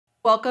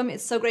Welcome.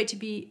 It's so great to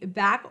be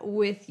back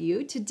with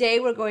you. Today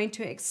we're going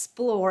to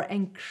explore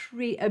and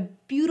create a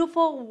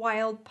beautiful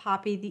wild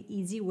poppy the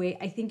easy way.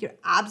 I think you're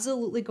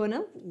absolutely going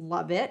to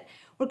love it.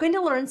 We're going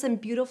to learn some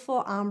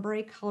beautiful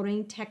ombre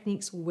coloring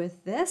techniques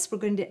with this. We're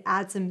going to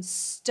add some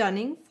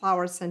stunning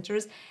flower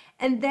centers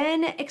and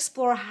then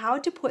explore how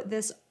to put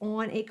this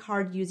on a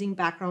card using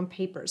background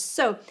papers.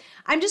 So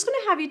I'm just going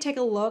to have you take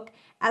a look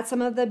at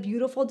some of the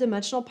beautiful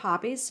dimensional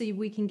poppies so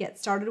we can get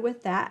started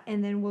with that,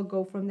 and then we'll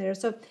go from there.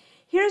 So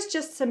here's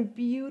just some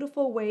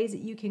beautiful ways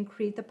that you can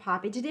create the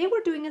poppy. Today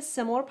we're doing a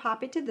similar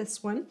poppy to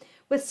this one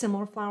with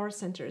similar flower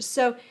centers.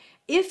 So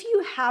if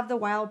you have the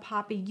wild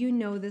poppy, you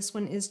know this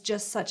one is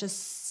just such a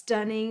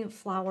stunning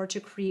flower to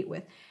create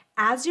with.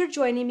 As you're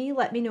joining me,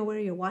 let me know where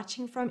you're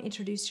watching from.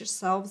 Introduce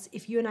yourselves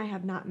if you and I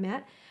have not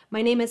met.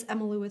 My name is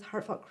Emily with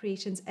Heartfelt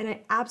Creations, and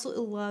I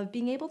absolutely love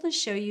being able to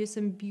show you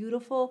some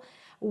beautiful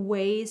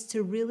ways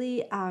to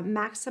really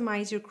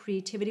maximize your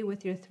creativity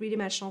with your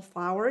three-dimensional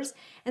flowers.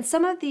 And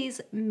some of these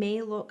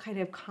may look kind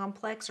of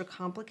complex or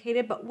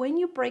complicated, but when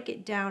you break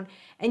it down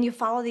and you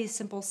follow these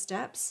simple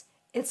steps,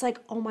 it's like,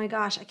 oh my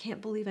gosh, I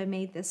can't believe I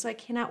made this. So I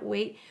cannot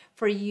wait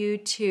for you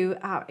to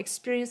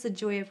experience the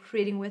joy of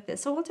creating with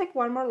this. So we'll take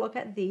one more look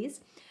at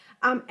these.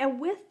 And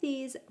with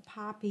these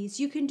poppies,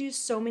 you can do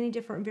so many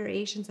different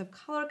variations of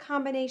color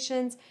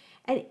combinations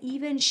and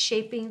even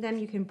shaping them.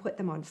 You can put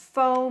them on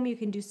foam. You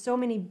can do so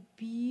many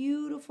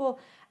beautiful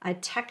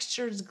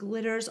textures,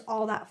 glitters,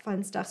 all that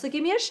fun stuff. So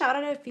give me a shout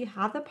out if you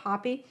have the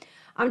poppy.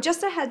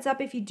 Just a heads up,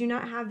 if you do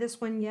not have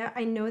this one yet,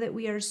 I know that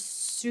we are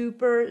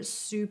super,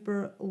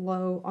 super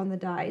low on the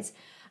dies.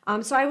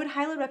 So I would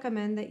highly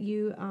recommend that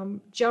you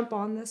jump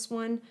on this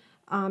one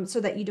so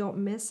that you don't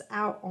miss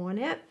out on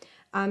it.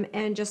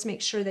 And just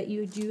make sure that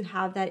you do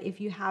have that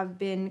if you have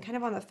been kind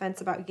of on the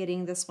fence about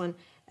getting this one.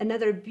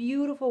 Another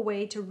beautiful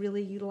way to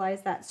really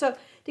utilize that. So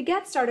to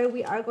get started,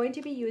 we are going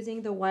to be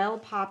using the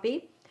Wild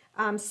Poppy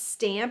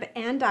stamp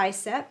and die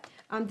set.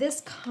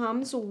 This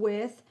comes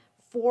with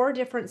 4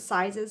 different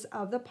sizes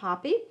of the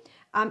poppy.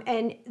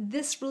 And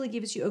this really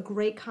gives you a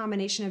great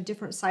combination of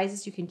different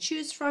sizes you can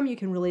choose from. You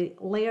can really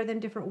layer them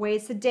different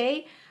ways.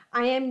 Today,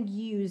 I am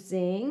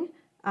using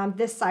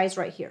this size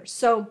right here.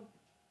 So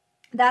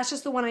that's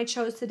just the one I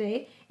chose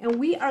today. And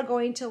we are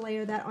going to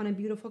layer that on a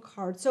beautiful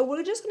card. So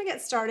we're just going to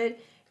get started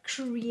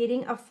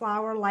creating a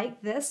flower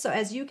like this. So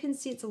as you can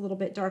see, it's a little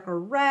bit darker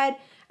red.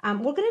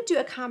 We're going to do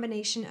a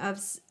combination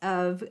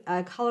of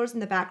colors in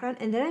the background,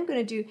 and then I'm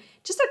going to do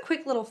just a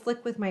quick little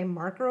flick with my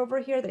marker over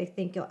here that I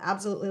think you'll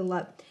absolutely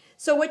love.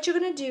 So what you're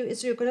going to do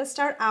is you're going to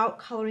start out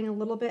coloring a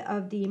little bit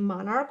of the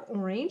monarch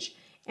orange,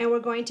 and we're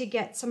going to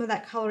get some of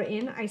that color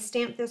in. I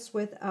stamped this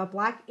with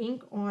black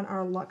ink on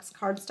our Luxe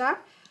cardstock.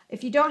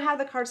 If you don't have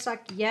the cardstock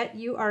yet,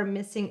 you are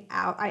missing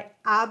out. I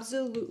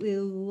absolutely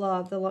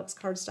love the Luxe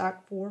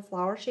cardstock for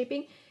flower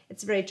shaping.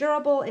 It's very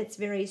durable, it's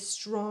very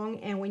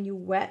strong, and when you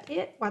wet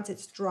it, once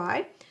it's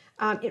dry,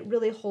 it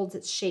really holds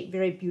its shape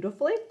very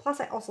beautifully. Plus,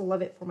 I also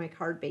love it for my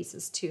card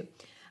bases too.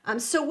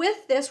 So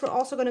with this, we're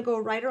also going to go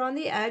right around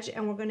the edge,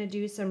 and we're going to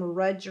do some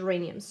red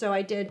geraniums. So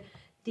I did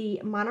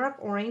the monarch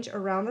orange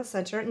around the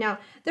center. Now,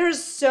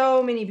 there's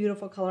so many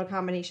beautiful color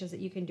combinations that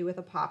you can do with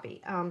a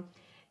poppy.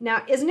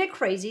 Now, isn't it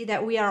crazy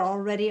that we are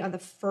already on the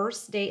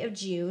first day of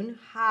June?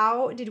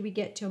 How did we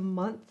get to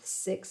month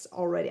 6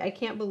 already? I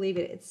can't believe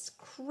it. It's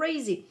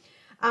crazy.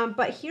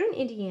 But here in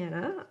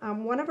Indiana,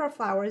 one of our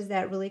flowers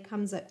that really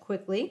comes up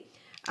quickly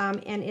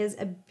and is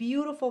a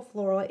beautiful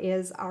floral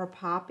is our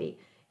poppy.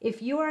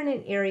 If you are in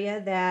an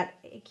area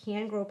that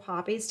can grow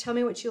poppies, tell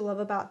me what you love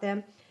about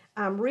them.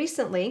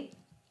 Recently,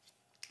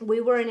 we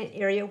were in an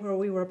area where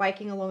we were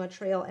biking along a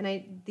trail,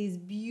 and these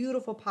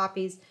beautiful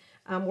poppies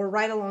were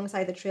right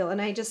alongside the trail, and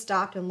I just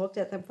stopped and looked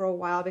at them for a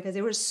while because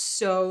they were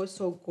so,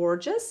 so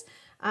gorgeous.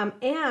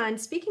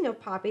 And speaking of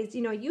poppies,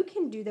 you know, you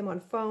can do them on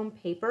foam,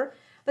 paper,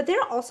 but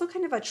they're also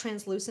kind of a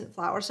translucent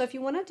flower. So if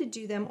you wanted to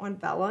do them on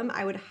vellum,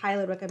 I would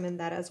highly recommend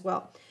that as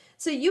well.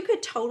 So you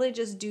could totally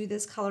just do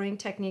this coloring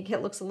technique.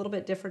 It looks a little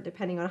bit different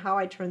depending on how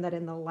I turn that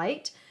in the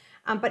light.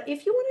 But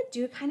if you want to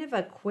do kind of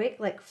a quick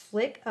like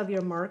flick of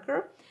your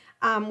marker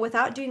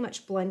without doing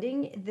much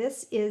blending,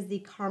 this is the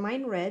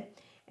Carmine Red.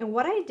 And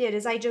what I did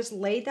is I just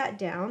laid that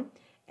down,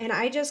 and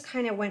I just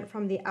kind of went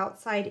from the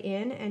outside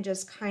in and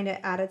just kind of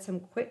added some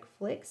quick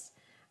flicks,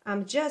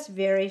 just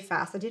very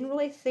fast. I didn't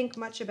really think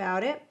much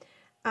about it,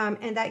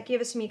 and that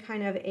gives me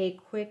kind of a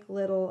quick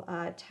little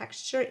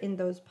texture in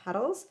those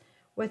petals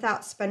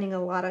without spending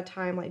a lot of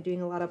time like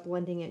doing a lot of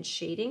blending and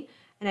shading.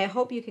 And I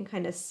hope you can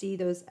kind of see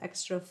those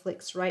extra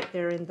flicks right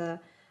there in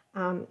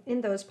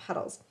those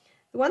petals.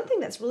 The one thing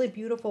that's really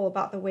beautiful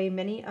about the way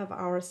many of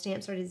our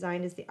stamps are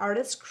designed is the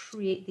artists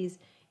create these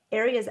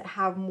areas that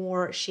have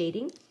more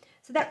shading.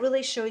 So that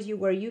really shows you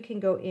where you can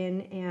go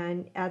in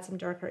and add some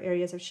darker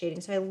areas of shading.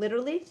 So I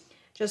literally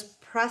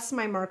just press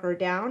my marker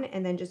down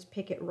and then just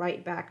pick it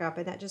right back up,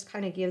 and that just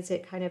kind of gives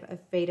it kind of a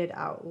faded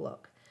out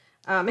look.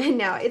 And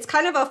now it's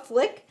kind of a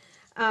flick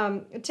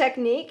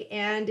technique,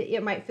 and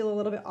it might feel a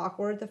little bit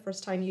awkward the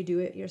first time you do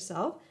it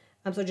yourself.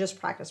 So just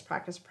practice,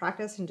 practice,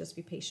 practice, and just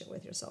be patient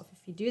with yourself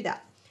if you do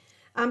that.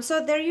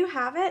 So there you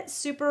have it.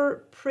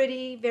 Super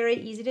pretty, very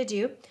easy to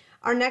do.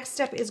 Our next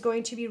step is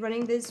going to be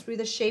running this through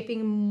the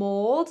shaping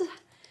mold.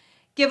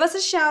 Give us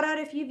a shout out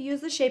if you've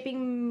used the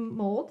shaping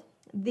mold.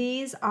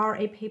 These are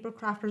a paper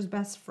crafter's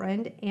best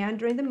friend, and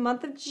during the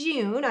month of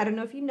June, I don't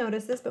know if you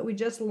noticed this, but we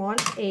just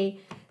launched a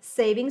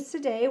savings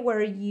today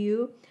where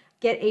you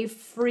get a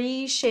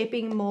free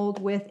shaping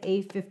mold with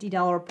a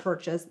 $50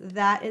 purchase.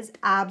 That is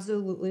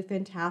absolutely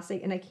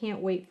fantastic, and I can't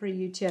wait for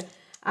you to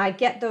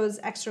get those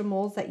extra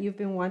molds that you've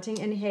been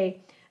wanting. And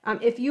hey,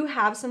 if you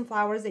have some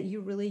flowers that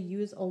you really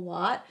use a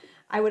lot,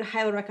 I would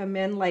highly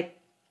recommend like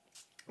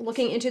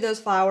looking into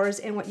those flowers.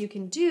 And what you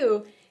can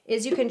do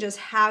is you can just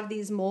have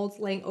these molds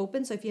laying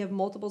open. So if you have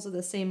multiples of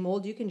the same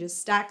mold, you can just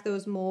stack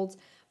those molds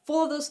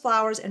full of those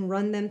flowers and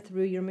run them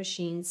through your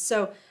machines.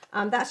 So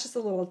that's just a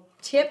little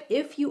tip.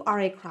 If you are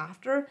a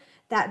crafter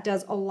that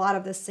does a lot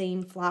of the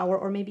same flower,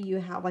 or maybe you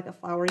have like a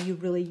flower you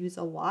really use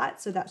a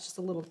lot. So that's just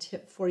a little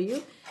tip for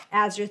you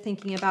as you're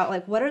thinking about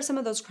like, what are some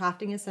of those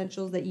crafting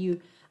essentials that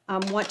you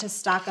want to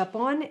stock up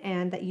on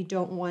and that you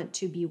don't want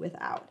to be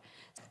without.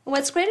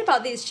 What's great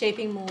about these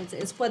shaping molds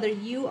is whether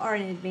you are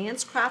an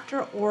advanced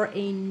crafter or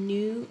a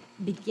new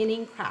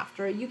beginning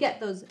crafter, you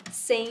get those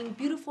same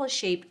beautiful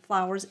shaped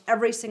flowers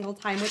every single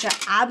time, which I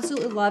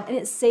absolutely love, and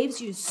it saves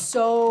you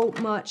so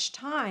much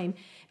time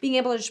being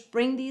able to just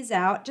bring these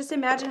out. Just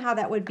imagine how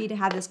that would be to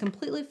have this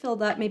completely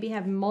filled up, maybe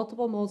have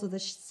multiple molds of the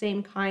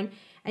same kind,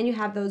 and you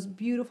have those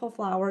beautiful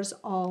flowers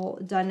all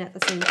done at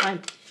the same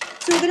time.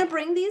 So we're gonna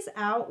bring these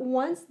out.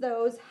 Once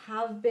those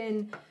have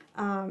been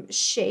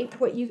shaped,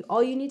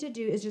 all you need to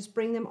do is just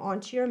bring them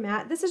onto your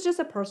mat. This is just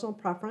a personal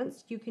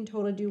preference. You can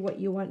totally do what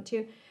you want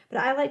to, but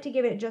I like to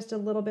give it just a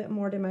little bit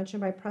more dimension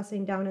by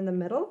pressing down in the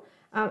middle.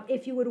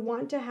 If you would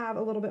want to have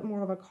a little bit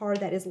more of a card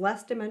that is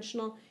less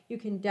dimensional, you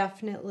can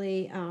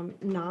definitely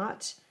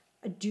not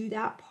do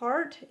that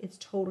part. It's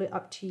totally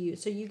up to you.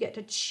 So you get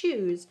to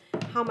choose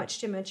how much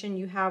dimension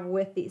you have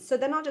with these. So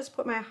then I'll just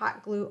put my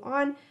hot glue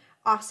on,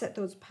 offset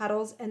those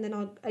petals, and then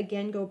I'll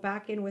again go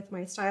back in with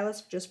my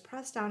stylus, just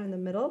press down in the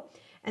middle,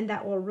 and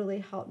that will really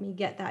help me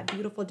get that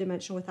beautiful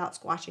dimension without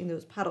squashing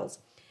those petals.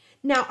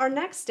 Now our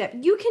next step,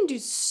 you can do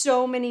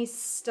so many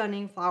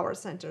stunning flower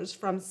centers,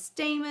 from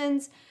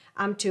stamens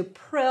to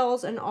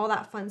prills and all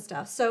that fun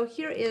stuff. So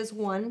here is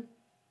one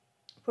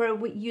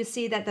where you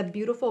see that the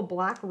beautiful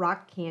black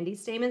rock candy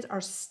stamens are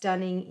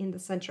stunning in the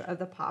center of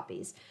the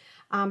poppies.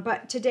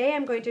 But today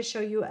I'm going to show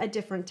you a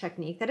different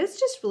technique that is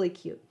just really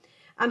cute.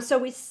 So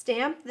we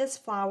stamped this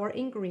flower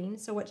in green.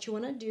 So what you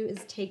want to do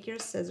is take your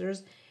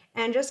scissors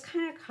and just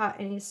kind of cut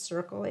any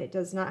circle. It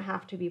does not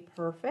have to be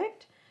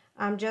perfect.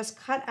 Just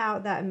cut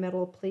out that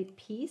middle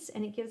piece,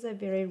 and it gives a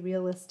very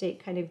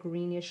realistic kind of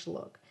greenish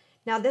look.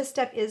 Now this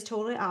step is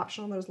totally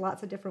optional. There's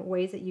lots of different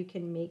ways that you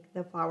can make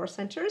the flower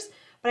centers,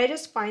 but I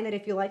just find that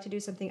if you like to do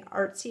something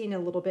artsy and a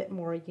little bit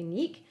more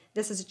unique,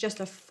 this is just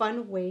a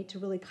fun way to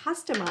really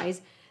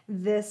customize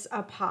this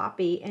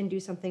poppy and do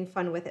something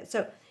fun with it.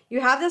 So you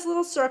have this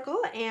little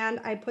circle, and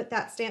I put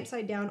that stamp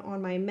side down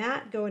on my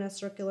mat, go in a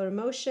circular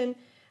motion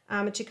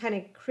to kind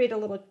of create a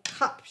little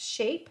cup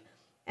shape.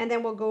 And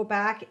then we'll go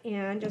back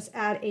and just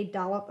add a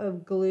dollop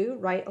of glue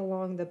right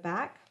along the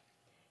back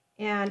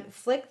and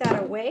flick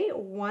that away.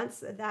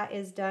 Once that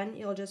is done,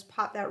 you'll just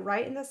pop that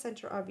right in the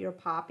center of your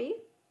poppy.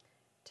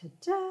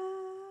 Ta-da!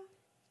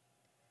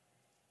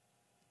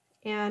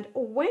 And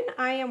when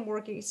I am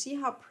working, see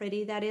how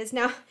pretty that is?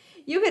 Now,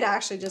 you could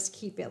actually just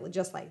keep it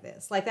just like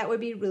this. Like, that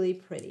would be really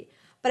pretty.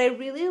 But I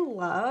really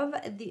love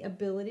the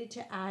ability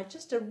to add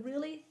just a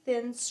really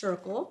thin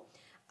circle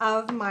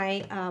of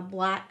my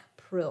black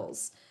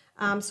prills.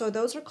 So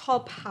those are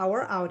called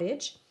Power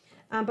Outage.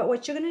 But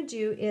what you're going to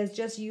do is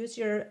just use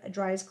your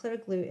dry as clear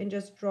glue and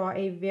just draw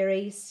a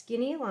very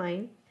skinny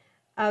line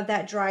of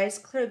that dry as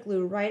clear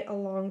glue right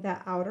along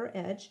that outer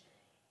edge.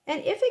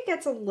 And if it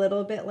gets a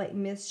little bit like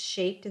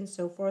misshaped and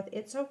so forth,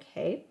 it's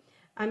okay.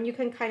 You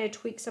can kind of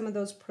tweak some of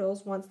those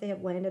prills once they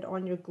have landed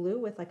on your glue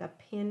with like a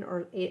pin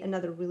or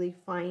another really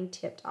fine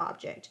tipped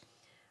object.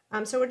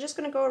 So we're just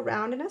going to go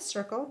around in a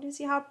circle. Do you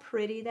see how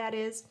pretty that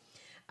is?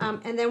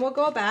 And then we'll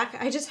go back.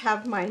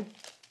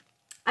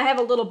 I have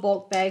a little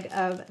bulk bag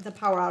of the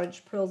Power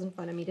Outage prills in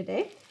front of me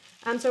today.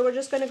 So we're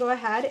just going to go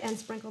ahead and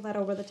sprinkle that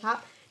over the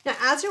top. Now,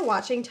 as you're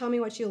watching, tell me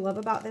what you love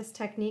about this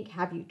technique.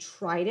 Have you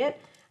tried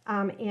it?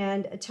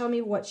 And tell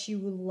me what you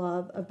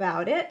love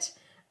about it.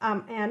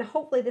 And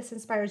hopefully this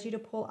inspires you to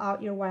pull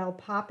out your wild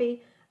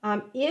poppy.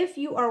 If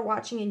you are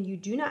watching and you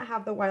do not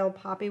have the wild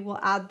poppy, we'll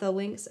add the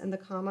links in the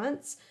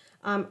comments.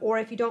 Or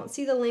if you don't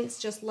see the links,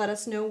 just let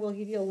us know. We'll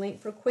give you a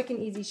link for quick and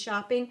easy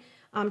shopping.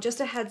 Just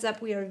a heads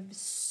up, we are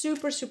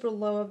super, super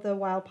low of the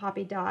wild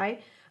poppy dye.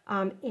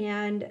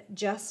 And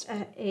just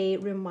a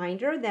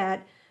reminder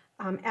that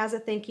as a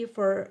thank you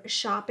for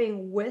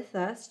shopping with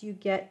us, you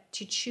get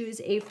to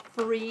choose a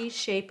free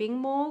shaping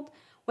mold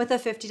with a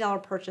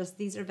 $50 purchase.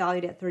 These are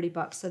valued at 30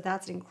 bucks, so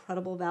that's an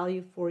incredible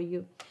value for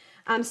you.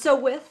 So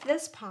with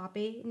this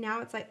poppy,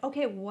 now it's like,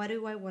 okay, what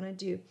do I want to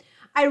do?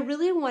 I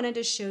really wanted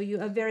to show you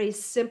a very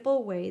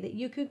simple way that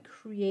you could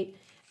create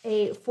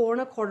a 4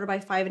 1/4 by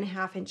 5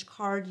 1/2 inch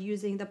card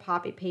using the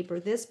Poppy paper.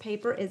 This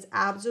paper is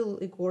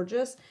absolutely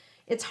gorgeous.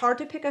 It's hard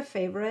to pick a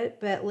favorite,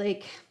 but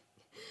like,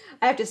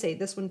 I have to say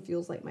this one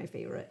feels like my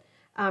favorite.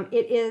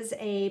 It is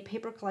a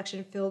paper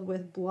collection filled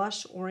with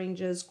blush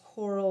oranges,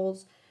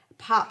 corals,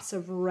 pops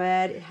of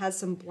red. It has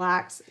some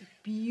blacks,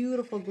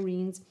 beautiful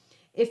greens.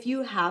 If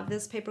you have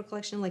this paper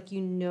collection, like,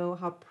 you know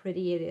how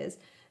pretty it is.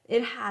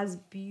 It has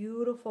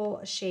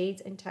beautiful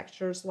shades and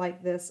textures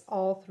like this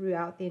all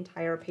throughout the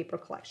entire paper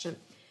collection.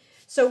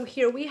 So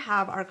here we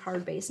have our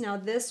card base. Now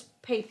this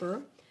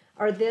paper,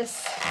 or this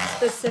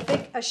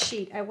specific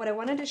sheet, what I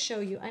wanted to show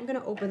you, I'm going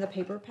to open the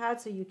paper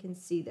pad so you can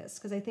see this,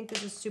 because I think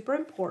this is super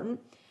important,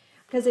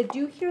 because I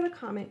do hear the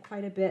comment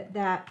quite a bit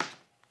that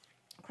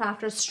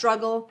crafters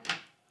struggle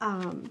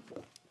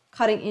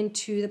cutting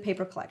into the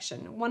paper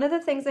collection. One of the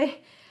things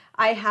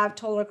I have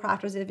told our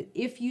crafters,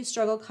 if you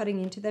struggle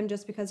cutting into them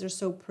just because they're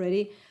so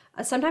pretty,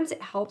 sometimes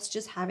it helps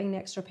just having an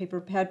extra paper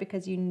pad,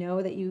 because you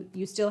know that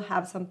you still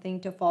have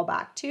something to fall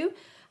back to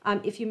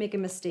if you make a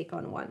mistake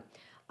on one.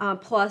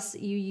 Plus,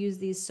 you use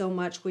these so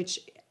much, which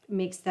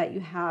makes that you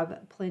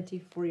have plenty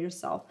for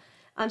yourself.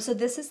 So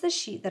this is the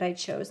sheet that I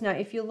chose. Now,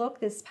 if you look,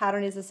 this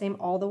pattern is the same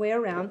all the way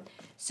around.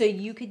 So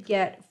you could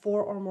get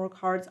 4 or more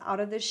cards out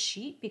of this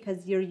sheet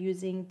because you're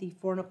using the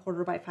 4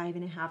 1/4 by 5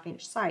 1/2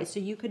 inch size. So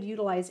you could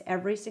utilize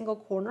every single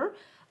corner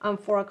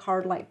for a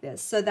card like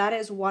this. So that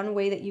is one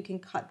way that you can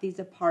cut these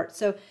apart.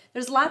 So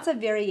there's lots of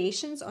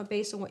variations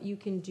based on what you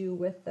can do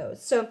with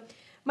those. So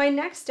my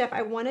next step,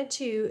 I wanted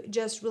to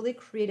just really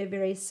create a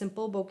very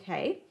simple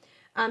bouquet.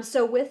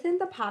 So within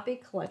the Poppy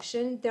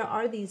collection, there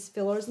are these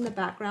fillers in the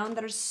background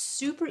that are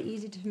super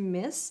easy to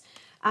miss.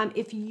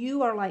 If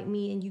you are like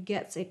me and you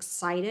get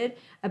excited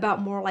about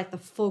more like the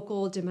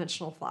focal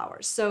dimensional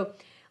flowers. So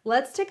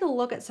let's take a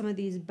look at some of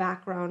these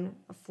background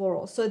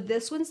florals. So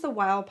this one's the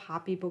Wild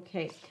Poppy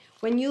bouquet.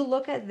 When you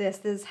look at this,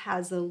 this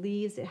has the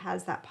leaves, it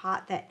has that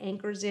pot that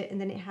anchors it, and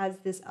then it has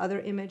this other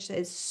image that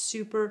is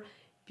super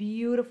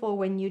beautiful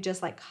when you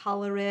just like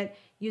color it,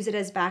 use it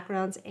as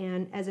backgrounds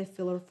and as a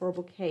filler for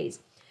bouquets.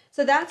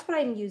 So that's what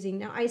I'm using.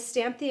 Now I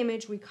stamped the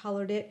image, we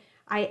colored it.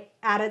 I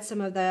added some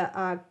of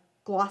the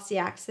glossy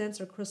accents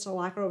or crystal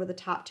lacquer over the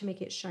top to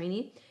make it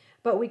shiny.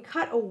 But we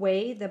cut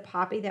away the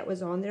poppy that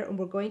was on there, and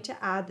we're going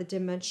to add the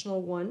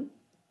dimensional one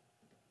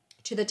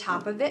to the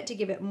top of it to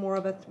give it more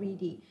of a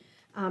 3D.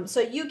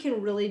 So you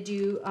can really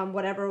do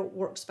whatever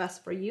works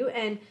best for you.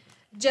 And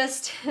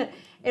just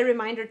a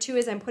reminder too,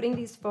 as I'm putting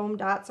these foam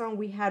dots on,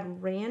 we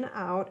had ran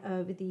out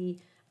of the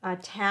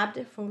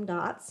tabbed foam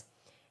dots,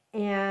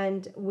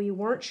 and we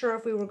weren't sure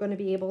if we were going to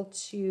be able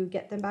to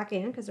get them back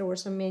in because there were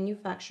some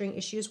manufacturing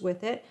issues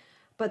with it.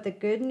 But the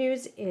good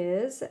news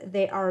is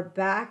they are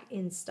back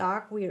in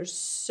stock. We are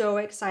so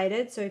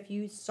excited. So if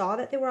you saw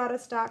that they were out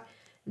of stock,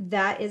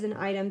 that is an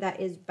item that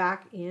is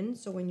back in.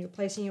 So when you're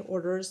placing your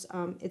orders,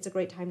 it's a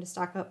great time to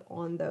stock up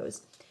on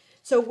those.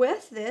 So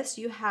with this,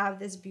 you have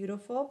this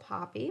beautiful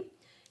poppy.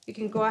 You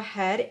can go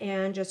ahead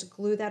and just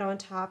glue that on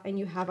top and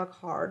you have a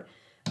card.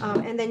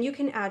 And then you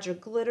can add your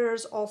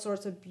glitters, all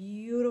sorts of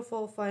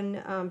beautiful,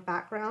 fun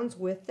backgrounds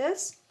with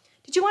this.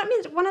 Did you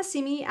want to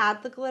see me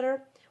add the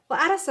glitter? Well,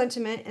 add a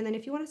sentiment, and then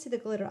if you want to see the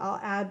glitter, I'll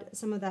add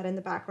some of that in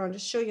the background,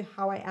 just show you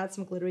how I add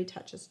some glittery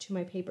touches to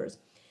my papers.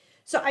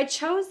 So I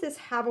chose this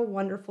Have a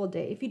Wonderful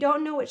Day. If you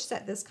don't know which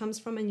set this comes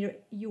from and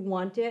you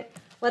want it,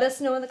 let us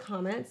know in the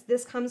comments.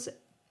 This comes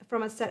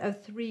from a set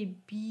of 3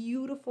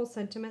 beautiful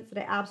sentiments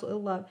that I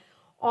absolutely love.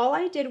 All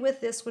I did with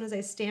this one is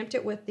I stamped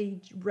it with the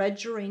red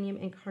geranium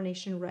and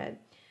carnation red.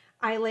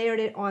 I layered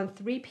it on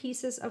 3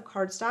 pieces of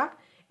cardstock,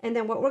 and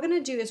then what we're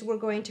going to do is we're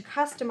going to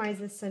customize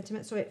this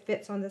sentiment so it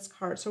fits on this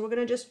card. So we're going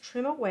to just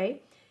trim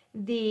away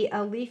the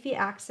leafy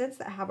accents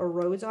that have a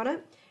rose on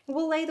it. And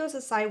we'll lay those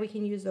aside. We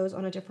can use those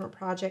on a different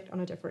project on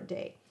a different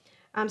day.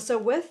 So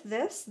with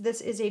this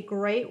is a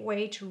great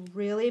way to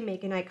really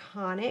make an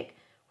iconic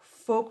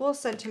focal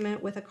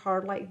sentiment with a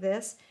card like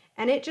this.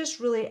 And it just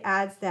really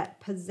adds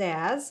that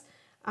pizzazz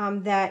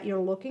that you're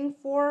looking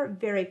for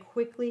very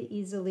quickly,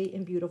 easily,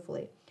 and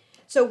beautifully.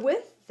 So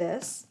with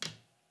this,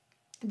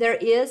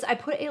 I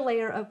put a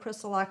layer of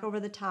crystal lacquer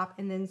over the top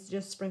and then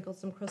just sprinkled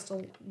some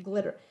crystal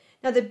glitter.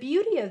 Now the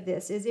beauty of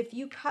this is if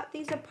you cut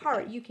these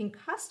apart, you can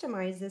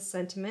customize this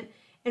sentiment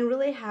and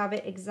really have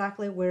it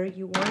exactly where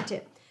you want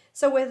it.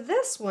 So with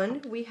this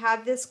one, we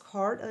have this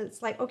card.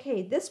 It's like,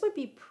 okay, this would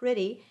be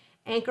pretty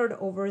anchored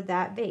over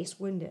that vase,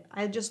 wouldn't it?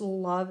 I just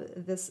love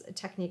this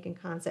technique and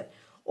concept.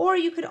 Or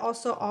you could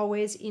also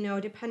always,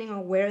 depending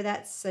on where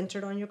that's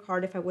centered on your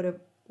card, if I would have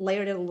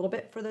layered it a little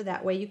bit further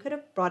that way, you could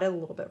have brought it a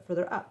little bit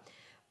further up.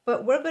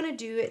 But we're going to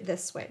do it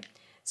this way.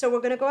 So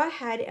we're going to go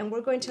ahead and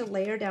we're going to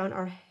layer down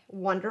our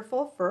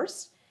wonderful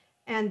first,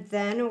 and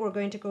then we're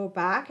going to go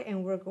back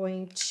and we're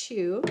going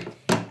to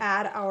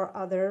add our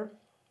other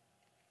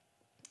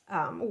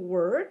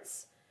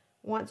words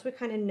once we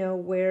kind of know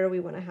where we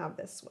want to have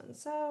this one.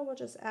 So we'll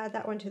just add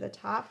that one to the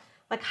top.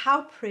 Like,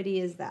 how pretty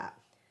is that?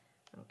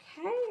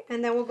 Okay,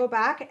 and then we'll go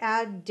back,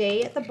 add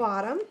day at the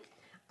bottom.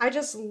 I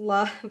just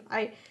love,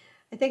 I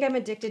think I'm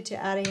addicted to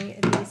adding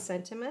these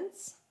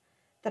sentiments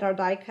that are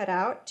die cut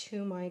out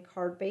to my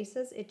card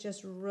bases. It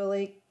just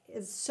really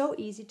is so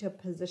easy to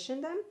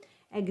position them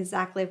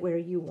exactly where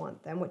you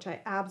want them, which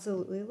I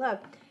absolutely love.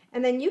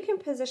 And then you can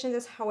position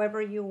this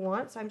however you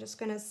want. So I'm just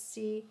gonna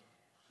see,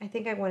 I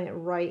think I want it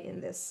right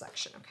in this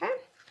section, okay?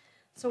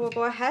 So we'll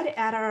go ahead,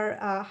 add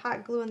our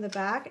hot glue in the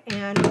back,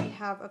 and we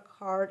have a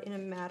card in a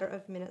matter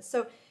of minutes.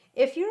 So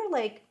if you're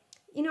like,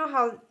 you know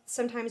how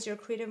sometimes your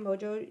creative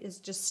mojo is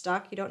just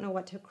stuck, you don't know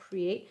what to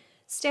create,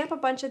 stamp a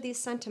bunch of these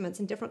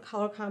sentiments in different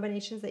color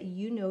combinations that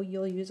you know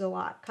you'll use a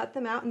lot. Cut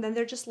them out, and then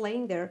they're just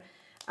laying there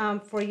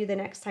for you the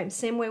next time.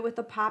 Same way with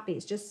the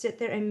poppies. Just sit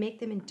there and make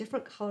them in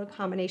different color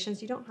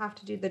combinations. You don't have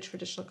to do the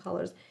traditional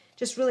colors.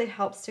 Just really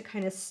helps to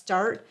kind of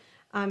start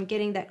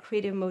getting that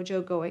creative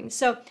mojo going.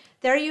 So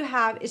there you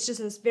have, it's just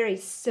this very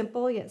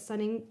simple yet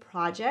stunning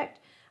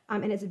project,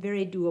 and it's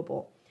very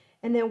doable.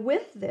 And then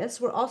with this,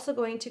 we're also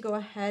going to go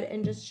ahead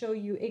and just show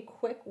you a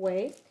quick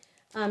way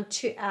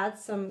to add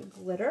some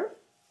glitter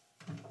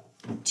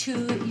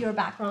to your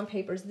background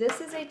papers.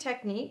 This is a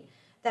technique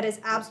that is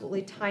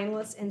absolutely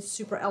timeless and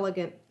super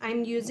elegant.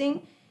 I'm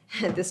using,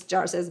 this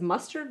jar says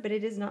mustard, but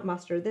it is not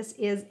mustard. This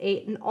is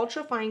an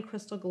ultra fine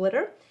crystal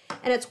glitter,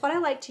 and it's what I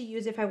like to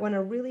use if I want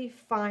a really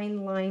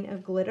fine line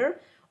of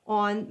glitter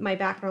on my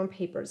background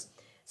papers.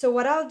 So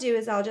what I'll do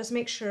is I'll just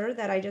make sure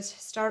that I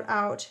just start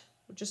out,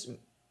 just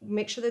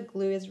make sure the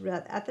glue is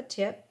at the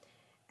tip,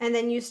 and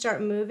then you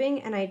start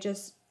moving, and I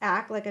just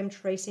act like I'm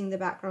tracing the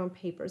background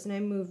papers, and I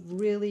move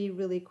really,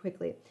 really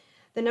quickly.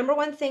 The number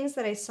one things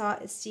that I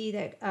see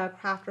that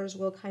crafters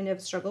will kind of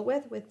struggle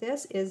with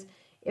this is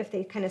if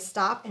they kind of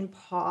stop and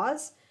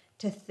pause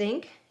to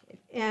think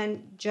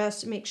and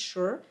just make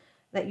sure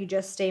that you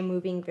just stay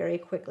moving very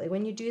quickly.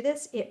 When you do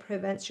this, it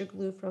prevents your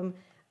glue from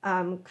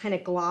kind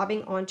of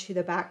globbing onto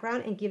the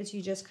background and gives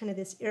you just kind of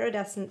this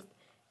iridescent,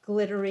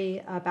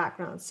 glittery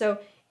background. So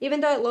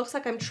even though it looks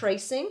like I'm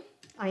tracing,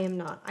 I am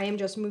not. I am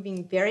just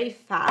moving very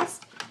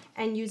fast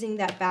and using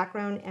that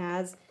background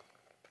as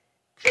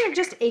kind of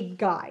just a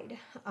guide,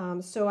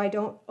 so I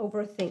don't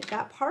overthink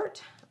that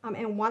part.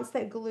 And once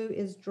that glue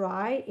is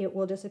dry, it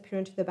will disappear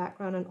into the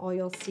background, and all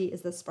you'll see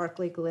is the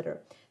sparkly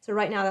glitter. So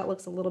right now that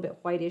looks a little bit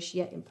whitish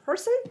yet in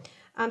person.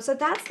 So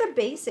that's the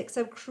basics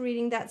of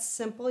creating that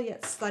simple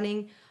yet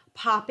stunning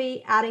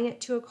poppy, adding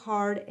it to a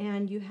card,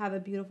 and you have a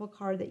beautiful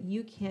card that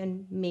you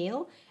can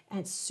mail, and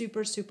it's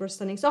super, super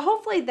stunning. So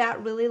hopefully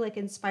that really like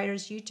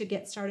inspires you to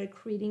get started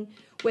creating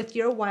with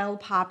your wild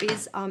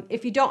poppies.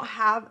 If you don't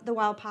have the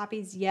wild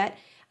poppies yet,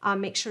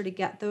 make sure to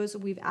get those.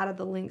 We've added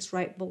the links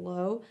right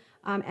below.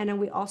 And then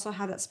we also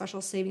have that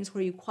special savings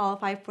where you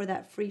qualify for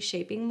that free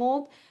shaping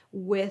mold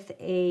with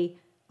a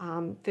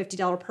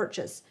 $50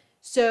 purchase.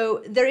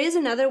 So there is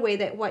another way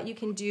that what you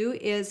can do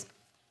is,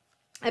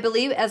 I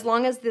believe as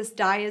long as this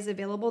die is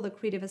available, the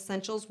Creative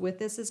Essentials with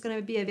this is going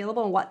to be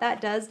available. And what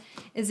that does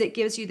is it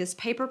gives you this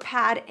paper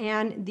pad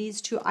and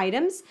these two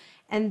items.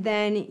 And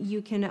then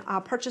you can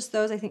purchase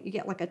those. I think you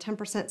get like a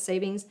 10%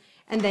 savings.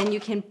 And then you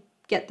can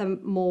get the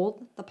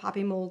mold, the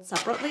poppy mold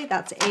separately.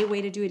 That's a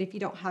way to do it if you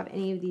don't have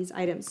any of these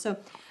items. So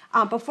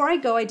before I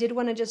go, I did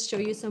want to just show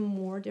you some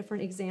more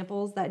different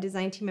examples that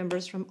design team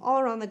members from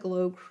all around the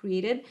globe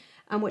created,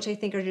 which I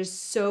think are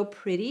just so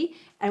pretty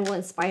and will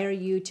inspire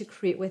you to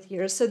create with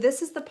yours. So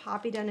this is the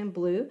poppy done in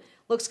blue.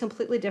 Looks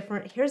completely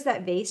different. Here's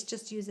that vase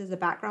just used as a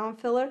background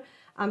filler.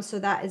 So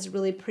that is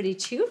really pretty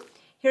too.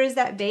 Here's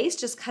that vase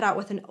just cut out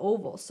with an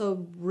oval.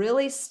 So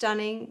really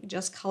stunning,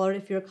 just colored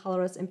if you're a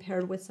colorist, and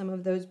paired with some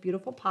of those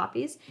beautiful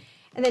poppies.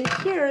 And then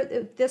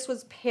here, this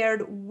was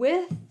paired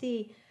with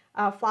the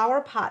flower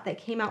pot that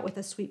came out with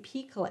a sweet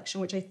pea collection,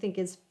 which I think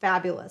is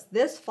fabulous.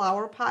 This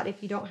flower pot,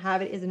 if you don't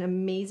have it, is an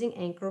amazing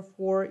anchor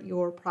for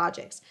your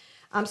projects.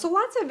 So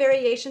lots of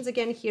variations.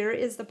 Again, here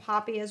is the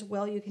poppy as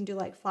well. You can do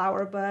like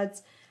flower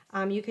buds.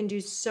 You can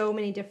do so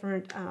many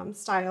different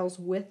styles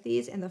with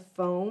these, and the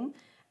foam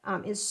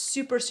is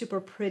super,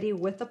 super pretty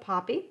with the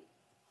poppy.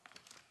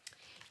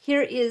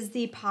 Here is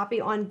the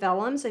poppy on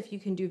vellum, so if you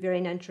can do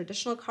very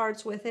non-traditional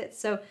cards with it.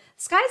 So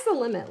sky's the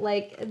limit.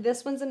 Like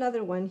this one's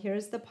another one.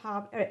 Here's the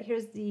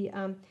here's the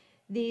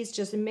these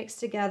just mixed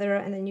together,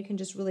 and then you can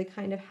just really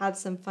kind of have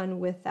some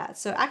fun with that.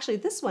 So actually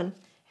this one,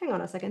 hang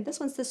on a second, this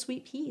one's the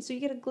sweet pea. So you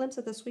get a glimpse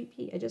of the sweet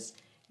pea. I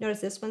just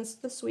noticed this one's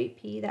the sweet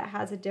pea that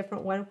has a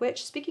different one,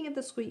 which, speaking of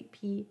the sweet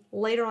pea,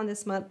 later on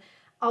this month,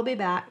 I'll be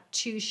back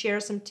to share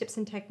some tips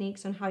and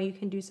techniques on how you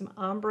can do some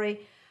ombre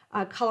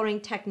coloring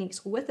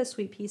techniques with a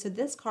sweet pea. So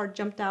this card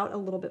jumped out a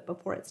little bit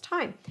before its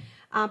time.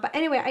 But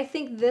anyway, I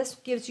think this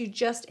gives you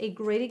just a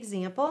great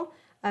example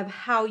of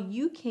how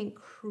you can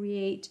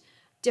create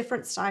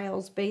different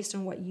styles based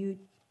on what you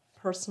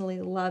personally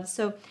love.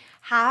 So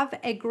have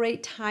a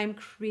great time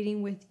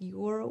creating with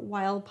your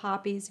wild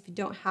poppies. If you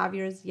don't have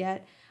yours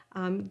yet,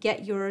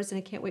 get yours, and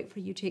I can't wait for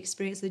you to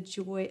experience the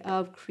joy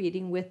of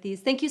creating with these.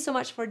 Thank you so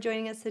much for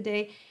joining us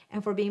today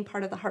and for being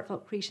part of the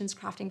Heartfelt Creations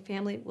crafting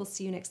family. We'll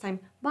see you next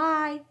time.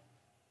 Bye.